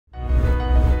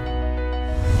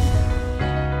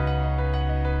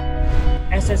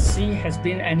SSC has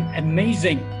been an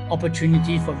amazing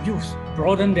opportunity for youth,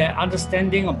 broaden their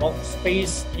understanding about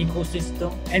space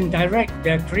ecosystem and direct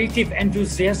their creative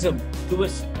enthusiasm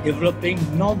towards developing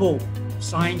novel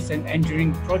science and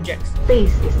engineering projects.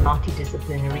 Space is a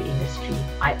multidisciplinary industry.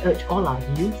 I urge all our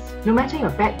youth, no matter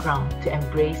your background, to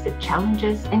embrace the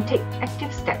challenges and take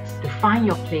active steps to find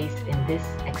your place in this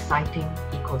exciting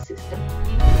ecosystem.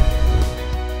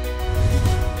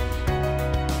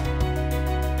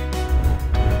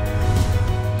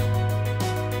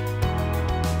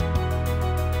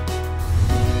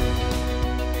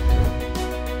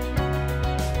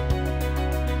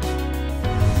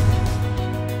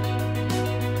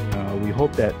 We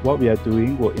hope that what we are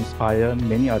doing will inspire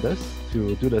many others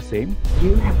to do the same.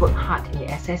 You have worked hard in the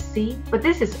SSC, but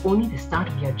this is only the start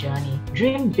of your journey.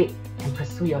 Dream big and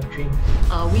pursue your dreams.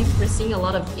 We're seeing a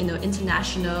lot of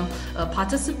international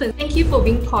participants. Thank you for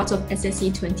being part of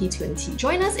SSC 2020.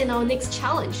 Join us in our next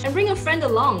challenge and bring a friend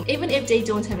along, even if they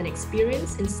don't have an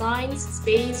experience in science,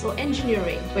 space, or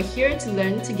engineering. We're here to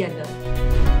learn together.